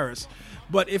Calvin Harris.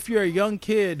 But if you're a young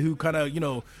kid who kind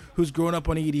of, who's grown up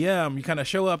on EDM, you kind of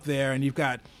show up there and you've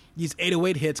got these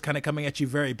 808 hits kind of coming at you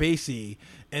very bassy,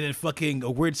 and then fucking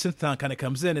a weird synth sound kind of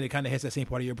comes in and it kind of hits that same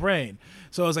part of your brain.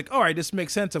 So I was like, all right, this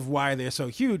makes sense of why they're so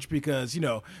huge, because,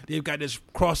 they've got this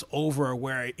crossover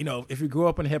where, if you grew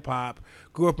up in hip hop,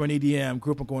 grew up in EDM,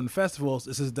 grew up in going to festivals,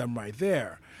 this is them right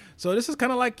there. So this is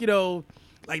kind of like,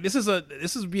 like this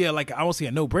would be like, I won't say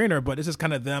a no-brainer, but this is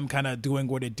kind of them kind of doing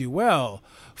what they do well.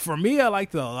 For me, I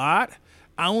liked it a lot.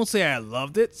 I won't say I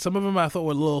loved it. Some of them I thought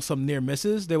were some near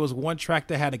misses. There was one track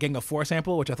that had a Gang of Four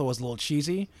sample, which I thought was a little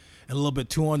cheesy and a little bit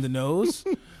too on the nose.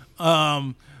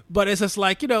 But it's just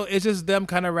like, it's just them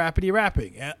kind of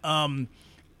rapping.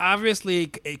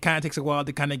 Obviously, it kind of takes a while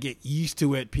to kind of get used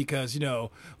to it because,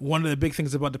 one of the big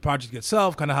things about the project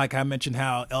itself, kind of like I mentioned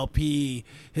how LP,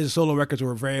 his solo records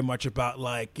were very much about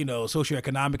like,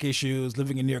 socioeconomic issues,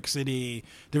 living in New York City,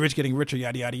 the rich getting richer,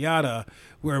 yada, yada, yada,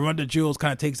 where Run the Jewels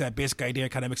kind of takes that basic idea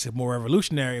and kind of makes it more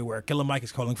revolutionary, where Killer Mike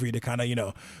is calling for you to kind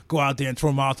of, go out there and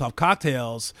throw Molotov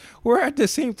cocktails, where at the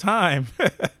same time,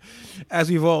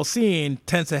 as we've all seen,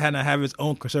 tends to have his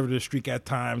own conservative streak at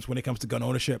times when it comes to gun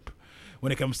ownership,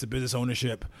 when it comes to business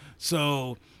ownership.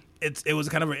 So it was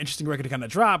kind of an interesting record to kind of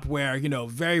drop where,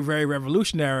 very, very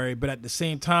revolutionary, but at the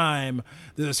same time,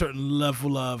 there's a certain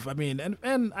level of,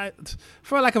 and I,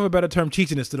 for lack of a better term,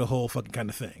 cheesiness to the whole fucking kind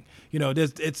of thing.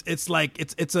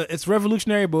 It's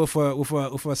revolutionary, but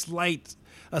with a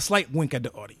slight wink at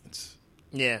the audience.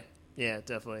 Yeah,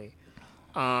 definitely.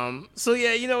 So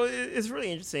yeah, it's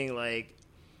really interesting. Like,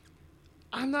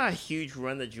 I'm not a huge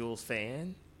Run the Jewels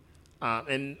fan.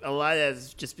 And a lot of that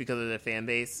is just because of their fan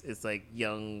base. It's like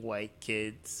young white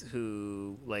kids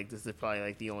who, like, this is probably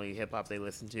like the only hip hop they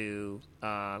listen to.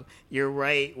 You're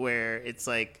right, where it's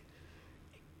like,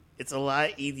 it's a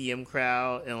lot of EDM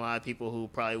crowd and a lot of people who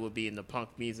probably would be into punk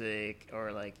music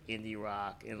or like indie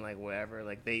rock and like whatever.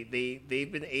 Like they've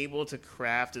been able to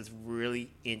craft this really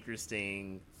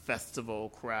interesting festival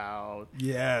crowd.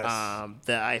 Yes.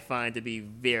 That I find to be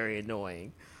very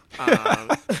annoying.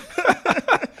 I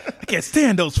can't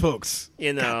stand those folks.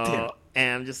 And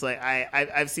I'm just like,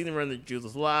 I've seen them Run the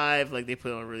Jewels live. Like, they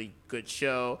put on a really good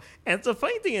show. And the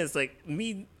funny thing is, like,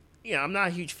 me, I'm not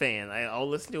a huge fan. I'll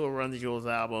listen to a Run the Jewels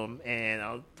album, and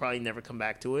I'll probably never come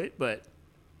back to it. But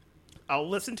I'll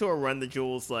listen to a Run the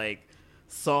Jewels, like,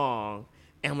 song,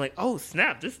 and I'm like, oh,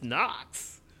 snap, this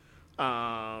knocks. And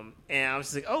I was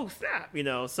just like, oh, snap,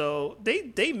 So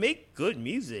they make good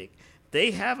music.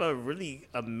 They have a really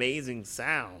amazing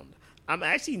sound. I'm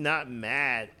actually not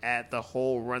mad at the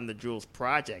whole Run the Jewels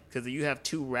project, because you have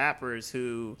two rappers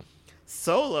who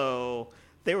solo,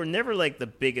 they were never like the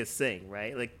biggest thing,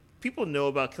 right? Like, people know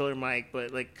about Killer Mike,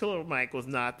 but like Killer Mike was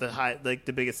not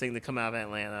the biggest thing to come out of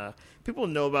Atlanta. People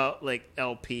know about like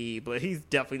LP, but he's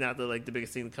definitely not the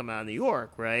biggest thing to come out of New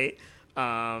York, right?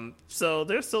 So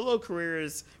their solo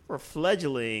careers were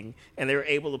fledgling, and they were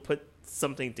able to put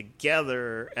something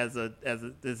together as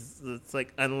this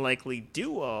like unlikely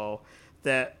duo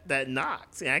that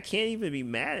knocks, and I can't even be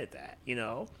mad at that.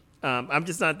 I'm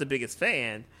just not the biggest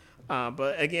fan,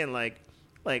 but again, like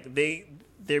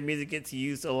their music gets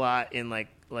used a lot in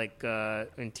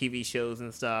in TV shows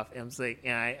and stuff, and I'm just like,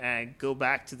 and I go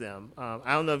back to them.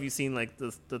 I don't know if you've seen like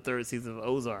the third season of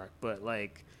Ozark, but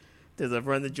like there's a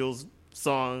Run the Jewels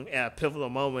song at a pivotal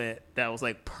moment that was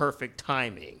like perfect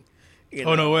timing.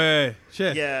 Oh, no way.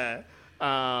 Shit. Yeah.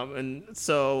 And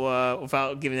so,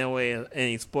 without giving away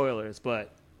any spoilers,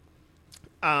 but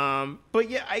yeah,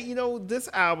 this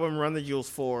album, Run the Jewels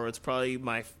 4, it's probably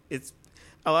it's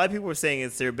a lot of people are saying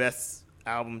it's their best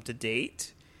album to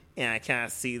date, and I kind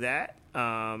of see that.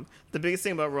 The biggest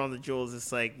thing about Run the Jewels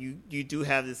is like, you do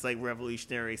have this like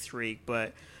revolutionary streak,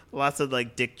 but lots of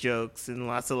like dick jokes and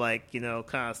lots of like, kind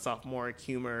of sophomoric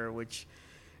humor, which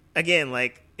again,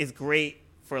 like, is great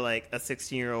for like a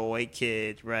 16-year-old white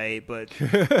kid, right? But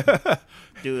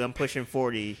dude, I'm pushing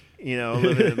 40,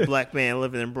 black man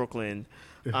living in Brooklyn.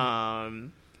 So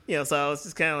I was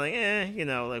just kind of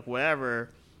like, like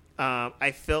whatever.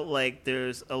 I felt like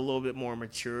there's a little bit more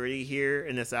maturity here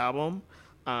in this album.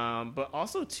 But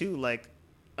also too, like,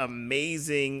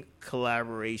 amazing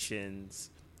collaborations.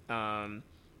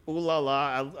 Ooh La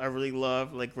La, I really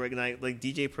love, like, Recognize, like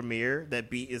DJ Premier. That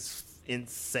beat is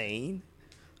insane.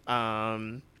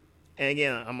 And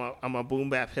again, I'm a boom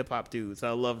bap hip hop dude, so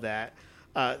I love that.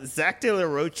 Zach De La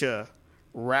Rocha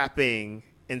rapping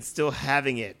and still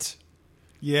having it.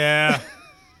 Yeah.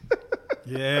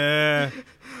 Yeah.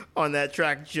 On that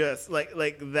track, just like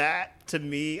that, to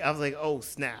me, I was like, oh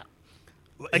snap.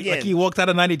 again, like he walked out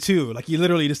of 92. Like he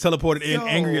literally just teleported in,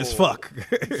 angry as fuck.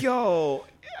 Yo,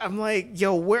 I'm like,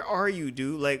 yo, where are you,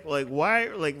 dude? Like why?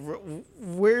 Like,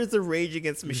 where's the Rage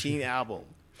Against the Machine album?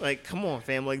 Like, come on,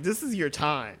 fam. Like, this is your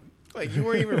time. Like, you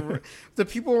weren't even the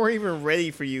people weren't even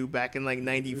ready for you back in like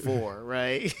 '94,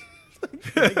 right?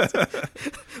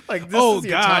 like, this oh is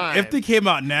your God! time. If they came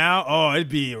out now, it'd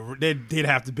be they'd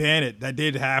have to ban it. That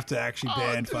they'd have to actually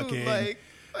ban dude, fucking. like,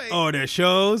 their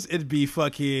shows. It'd be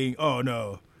fucking. Oh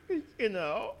no. You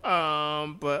know,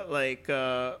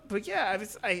 but yeah,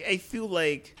 I feel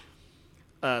like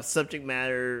subject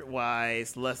matter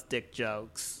wise, less dick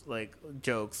jokes, like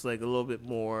a little bit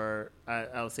more,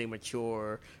 I would say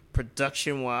mature.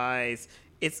 Production wise,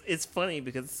 it's funny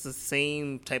because it's the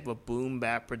same type of boom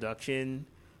bap production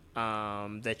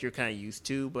that you're kind of used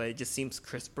to, but it just seems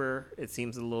crisper. It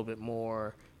seems a little bit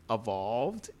more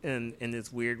evolved in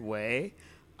this weird way.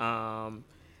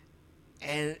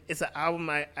 And it's an album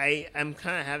I'm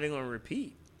kind of having on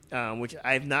repeat, which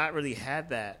I've not really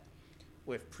had that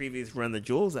with previous Run the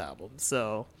Jewels albums.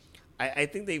 So I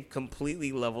think they've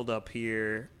completely leveled up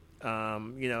here.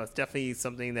 It's definitely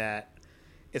something that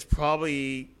is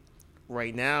probably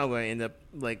right now going to end up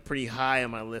like pretty high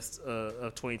on my list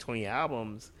of 2020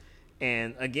 albums.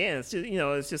 And again, it's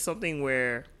just something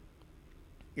where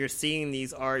you're seeing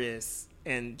these artists,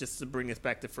 and just to bring us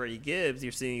back to Freddie Gibbs,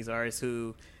 you're seeing these artists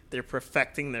who they're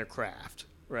perfecting their craft,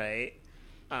 right?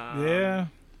 Yeah.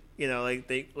 Like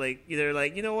they're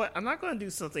like, you know what? I'm not going to do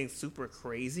something super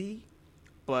crazy,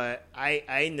 but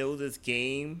I know this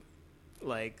game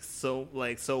so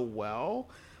well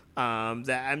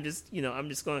that I'm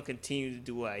just going to continue to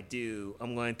do what I do.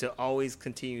 I'm going to always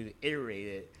continue to iterate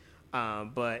it.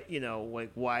 But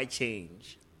like, why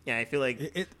change? Yeah, I feel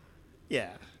like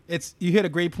yeah. You hit a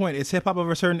great point. It's hip hop of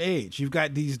a certain age. You've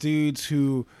got these dudes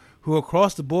who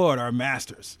across the board are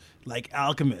masters, like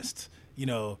Alchemist,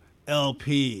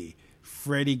 LP,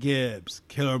 Freddie Gibbs,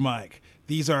 Killer Mike.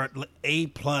 These are A+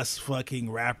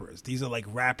 fucking rappers. These are like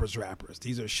rappers.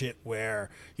 These are shit where,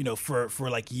 for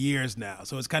like years now.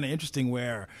 So it's kind of interesting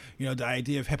where, the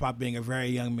idea of hip hop being a very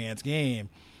young man's game,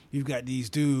 you've got these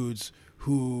dudes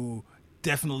who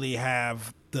definitely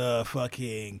have the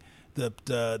fucking,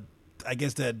 I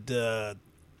guess that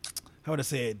how would I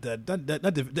say it? The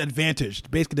advantage,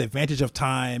 basically the advantage of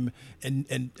time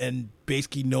and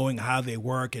basically knowing how they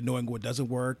work and knowing what doesn't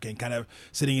work and kind of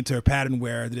sitting into a pattern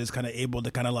where they're just kind of able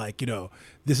to kind of like,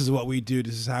 this is what we do.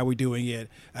 This is how we're doing it.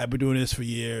 I've been doing this for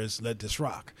years. Let this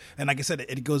rock. And like I said,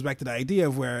 it goes back to the idea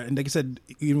of where, and like I said,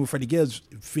 even with Freddie Gibbs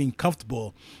being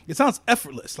comfortable, it sounds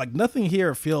effortless. Like nothing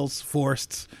here feels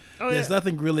forced. There's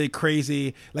nothing really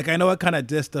crazy. Like, I know I kind of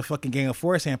dissed the fucking Gang of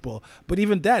Four sample, but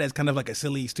even that is kind of like a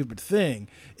silly, stupid thing.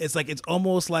 It's like, it's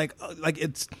almost like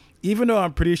it's, even though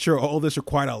I'm pretty sure all this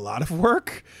required a lot of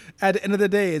work, at the end of the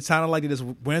day, it sounded like they just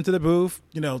went into the booth,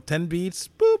 10 beats,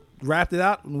 boop, rapped it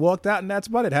out and walked out, and that's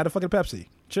about it. Had a fucking Pepsi.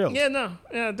 Chill. Yeah, no,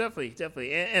 yeah, definitely.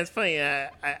 And it's funny, I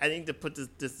think to put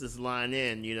this line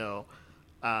in,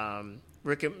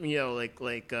 Rick,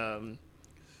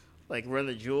 like Run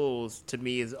the Jewels to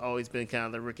me has always been kind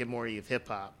of the Rick and Morty of hip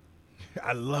hop.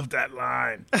 I love that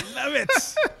line. Love it.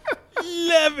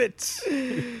 Love it.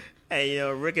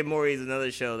 And Rick and Morty is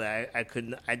another show that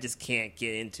I just can't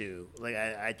get into. Like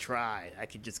I tried,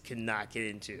 cannot get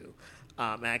into.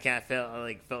 And I kind of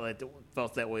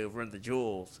felt that way with Run the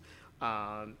Jewels.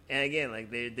 And again, like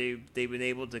they've been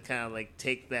able to kind of like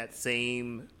take that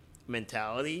same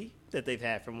mentality that they've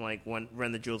had from like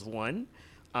Run the Jewels 1.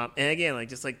 And again, like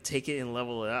just like take it and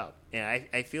level it up. And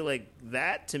I feel like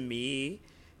that to me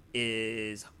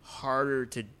is harder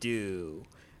to do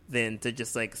than to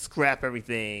just like scrap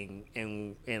everything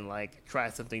and like try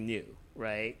something new,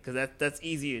 right? Because that's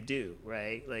easy to do,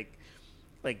 right? Like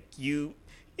you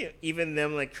know, even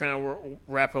them like trying to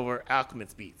rap over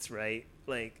Alchemist beats, right?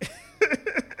 Like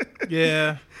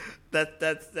yeah,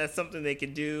 that's something they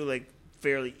can do like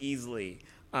fairly easily.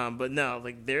 But no,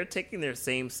 like they're taking their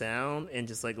same sound and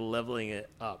just like leveling it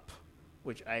up,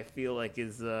 which I feel like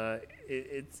is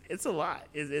it's a lot.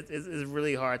 It's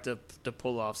really hard to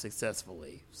pull off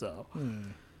successfully. So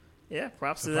yeah,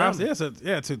 props to them.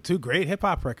 To two great hip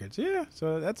hop records. Yeah,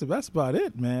 so that's about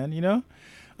it, man.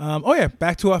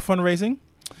 Back to our fundraising.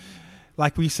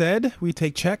 Like we said, we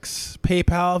take checks,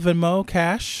 PayPal, Venmo,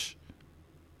 Cash,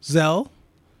 Zelle,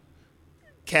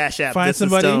 Cash App. Find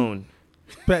somebody. Stone.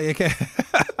 Okay.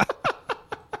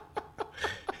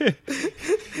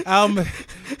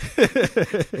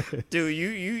 Dude,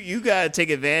 you gotta take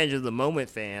advantage of the moment,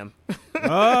 fam.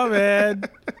 Oh man,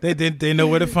 they know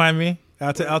where to find me.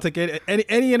 I'll take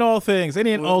any and all things,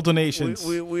 any and all donations.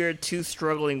 We are two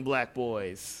struggling black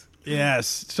boys.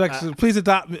 Yes. Chuck, please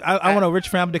adopt me. I want a rich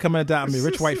family to come and adopt me.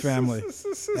 Rich white family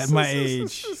at my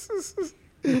age.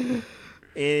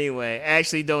 Anyway,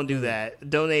 actually, don't do that.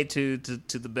 Donate to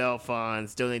the Bell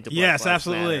Funds. Donate to Black Yes, Lives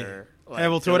absolutely. Matter. And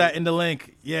we'll throw that in the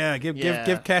link. Yeah,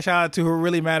 give cash out to who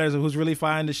really matters, who's really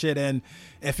finding the shit. And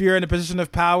if you're in a position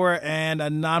of power and a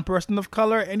non-person of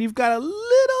color and you've got a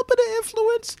little bit of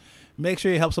influence, make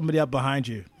sure you help somebody up behind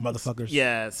you, motherfuckers.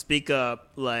 Yeah, speak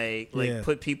up.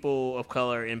 Put people of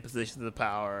color in positions of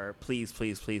power. Please,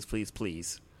 please, please, please,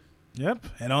 please. Yep.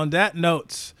 And on that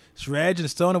note, it's Reg and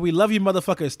Stone, and we love you,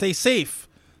 motherfuckers. Stay safe.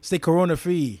 Stay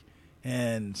corona-free.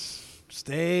 And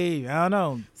stay, I don't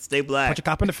know. Stay black. Punch a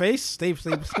cop in the face. Stay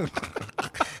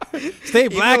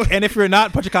black. And if you're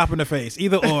not, punch a cop in the face.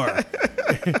 Either or.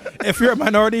 If you're a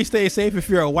minority, stay safe. If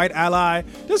you're a white ally,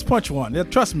 just punch one.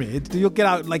 Trust me. You'll get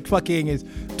out like fucking is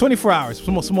 24 hours.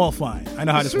 Small fine. I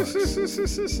know how this works.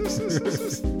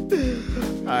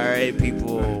 All right,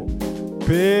 people.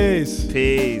 Peace.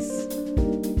 Peace.